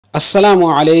Assalamu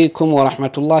alaikum wa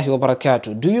rahmatullahi wa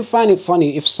barakatuh. Do you find it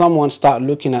funny if someone start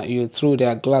looking at you through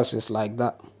their glasses like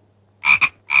that?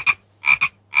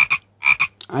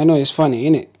 I know it's funny,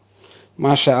 innit?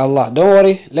 MashaAllah. Don't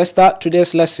worry, let's start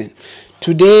today's lesson.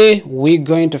 Today we're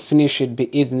going to finish it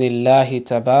bi-idhnillahi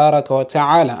tabaraka wa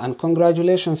ta'ala, and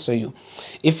congratulations to you.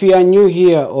 If you are new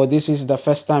here or this is the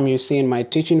first time you're seeing my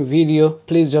teaching video,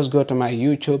 please just go to my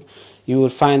YouTube. You will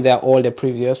find there all the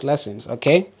previous lessons,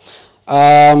 okay?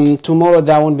 Tomorrow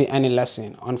there won't be any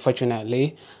lesson,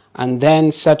 unfortunately, and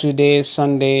then Saturday,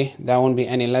 Sunday there won't be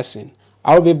any lesson.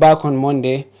 I'll be back on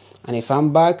Monday, and if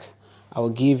I'm back I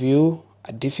will give you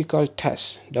a difficult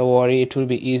test. Don't worry, it will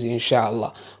be easy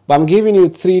inshallah, but I'm giving you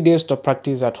 3 days to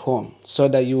practice at home so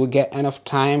that you will get enough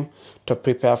time to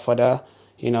prepare for the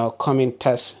coming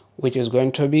test, which is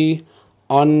going to be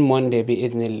on Monday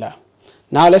bi-idhnillah.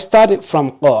 Now let's start it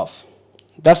from Qaf.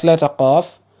 That's letter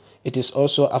Qaf. It is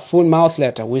also a full mouth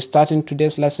letter. We're starting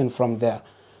today's lesson from there.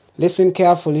 Listen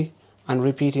carefully and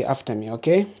repeat it after me,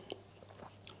 okay?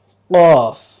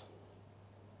 Qaf.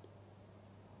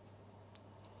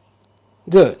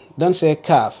 Good. Don't say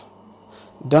kaf.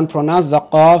 Don't pronounce the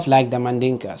qaf like the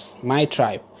Mandinkas, my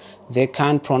tribe. They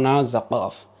can't pronounce the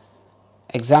qaf.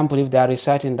 Example, if they are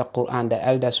reciting the Quran, the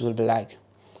elders will be like,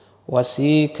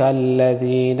 وَسِيكَ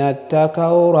الَّذِينَ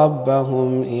اتَّقَوْا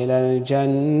رَبَّهُمْ إِلَى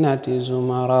الْجَنَّةِ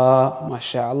زُمَرًا.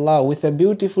 MashaAllah, with a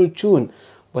beautiful tune,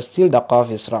 but still the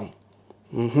qaf is wrong.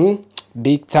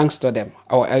 Big thanks to them,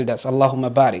 our elders. Allahumma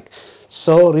barik.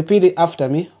 So repeat it after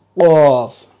me.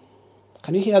 Qaf.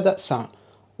 Can you hear that sound?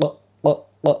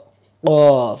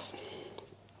 Qaf.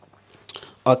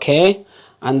 Okay,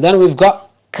 and then we've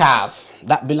got kaf.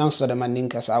 That belongs to the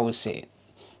Mandinkas, I will say.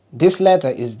 This letter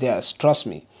is theirs, trust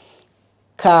me.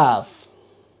 Kaf.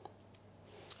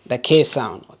 The K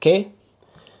sound, okay?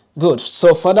 Good.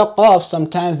 So for the qaf,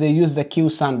 sometimes they use the Q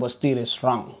sound, but still it's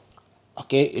wrong.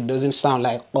 Okay, it doesn't sound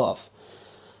like qaf.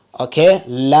 Okay,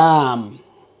 lam.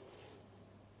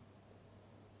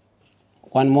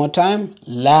 One more time,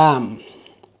 lam.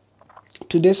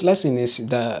 Today's lesson is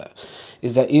the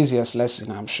easiest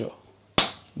lesson, I'm sure.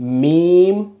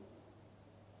 Mim,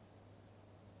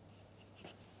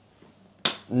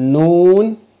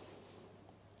 noon,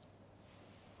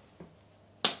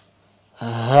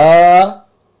 ha,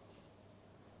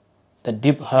 the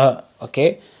deep ha,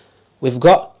 okay? We've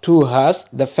got 2 ha's.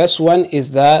 The first one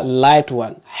is the light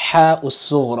one, ha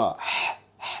usughra,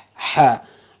 ha,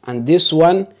 and this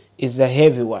one is the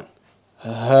heavy one,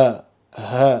 ha,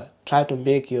 ha. Try to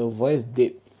make your voice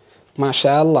deep,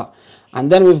 mashallah. And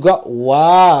then we've got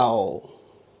wow,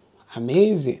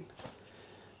 amazing.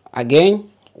 Again,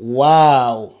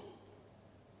 wow.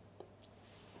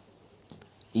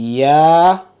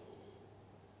 Ya,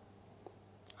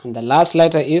 and the last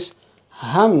letter is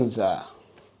Hamza.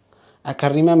 I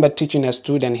can remember teaching a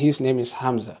student, his name is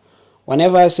Hamza.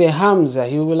 Whenever I say Hamza,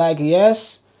 he will be like,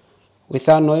 yes,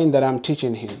 without knowing that I'm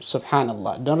teaching him.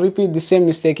 Subhanallah. Don't repeat the same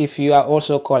mistake if you are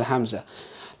also called Hamza.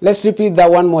 Let's repeat that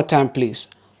one more time, please.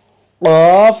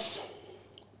 Qaf.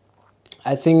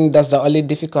 I think that's the only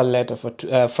difficult letter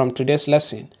from today's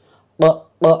lesson. Can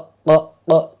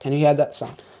you hear that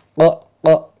sound?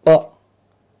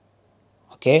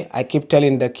 Okay, I keep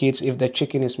telling the kids if the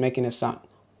chicken is making a sound.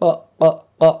 Allahumma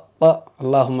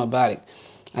barik.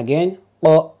 Again,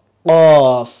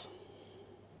 qaf.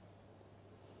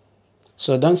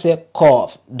 So don't say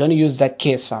cough. Don't use the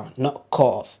K sound, not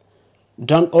cough.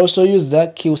 Don't also use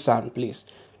the Q sound, please.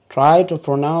 Try to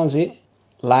pronounce it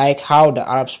like how the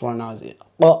Arabs pronounce it.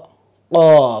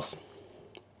 Qaf.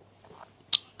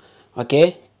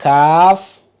 Okay,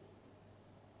 kaf.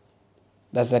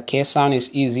 That's the K sound, is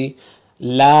easy.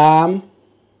 Lam.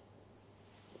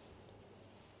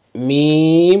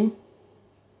 Mim.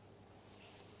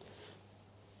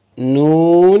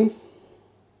 Noon.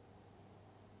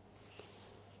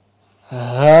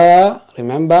 Ha,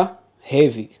 remember,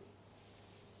 heavy.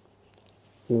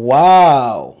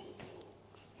 Wow,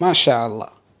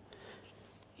 mashallah.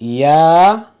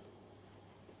 Ya,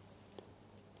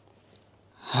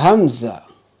 Hamza.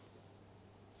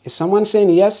 Is someone saying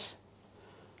yes?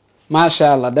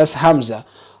 Mashallah, that's Hamza.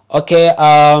 Okay,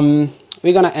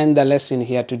 we're gonna end the lesson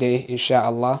here today,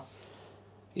 inshallah.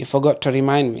 You forgot to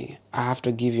remind me, I have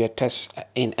to give you a test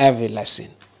in every lesson.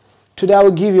 Today I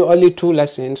will give you only 2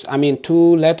 lessons. I mean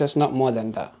 2 letters, not more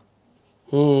than that.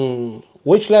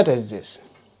 Which letter is this?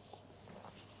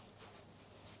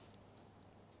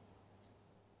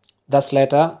 That's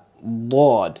letter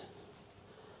Dod.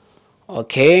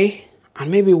 Okay, and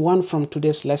maybe one from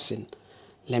today's lesson.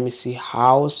 Let me see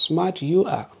how smart you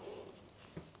are.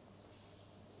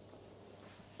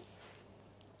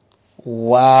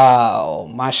 Wow,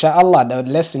 mashallah, the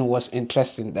lesson was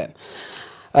interesting then.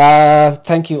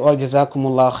 Thank you all,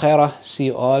 jazakumullah khairah. See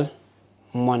you all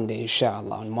Monday,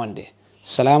 inshallah, on Monday.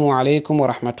 Assalamu alaikum wa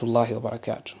rahmatullahi wa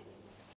barakatuh.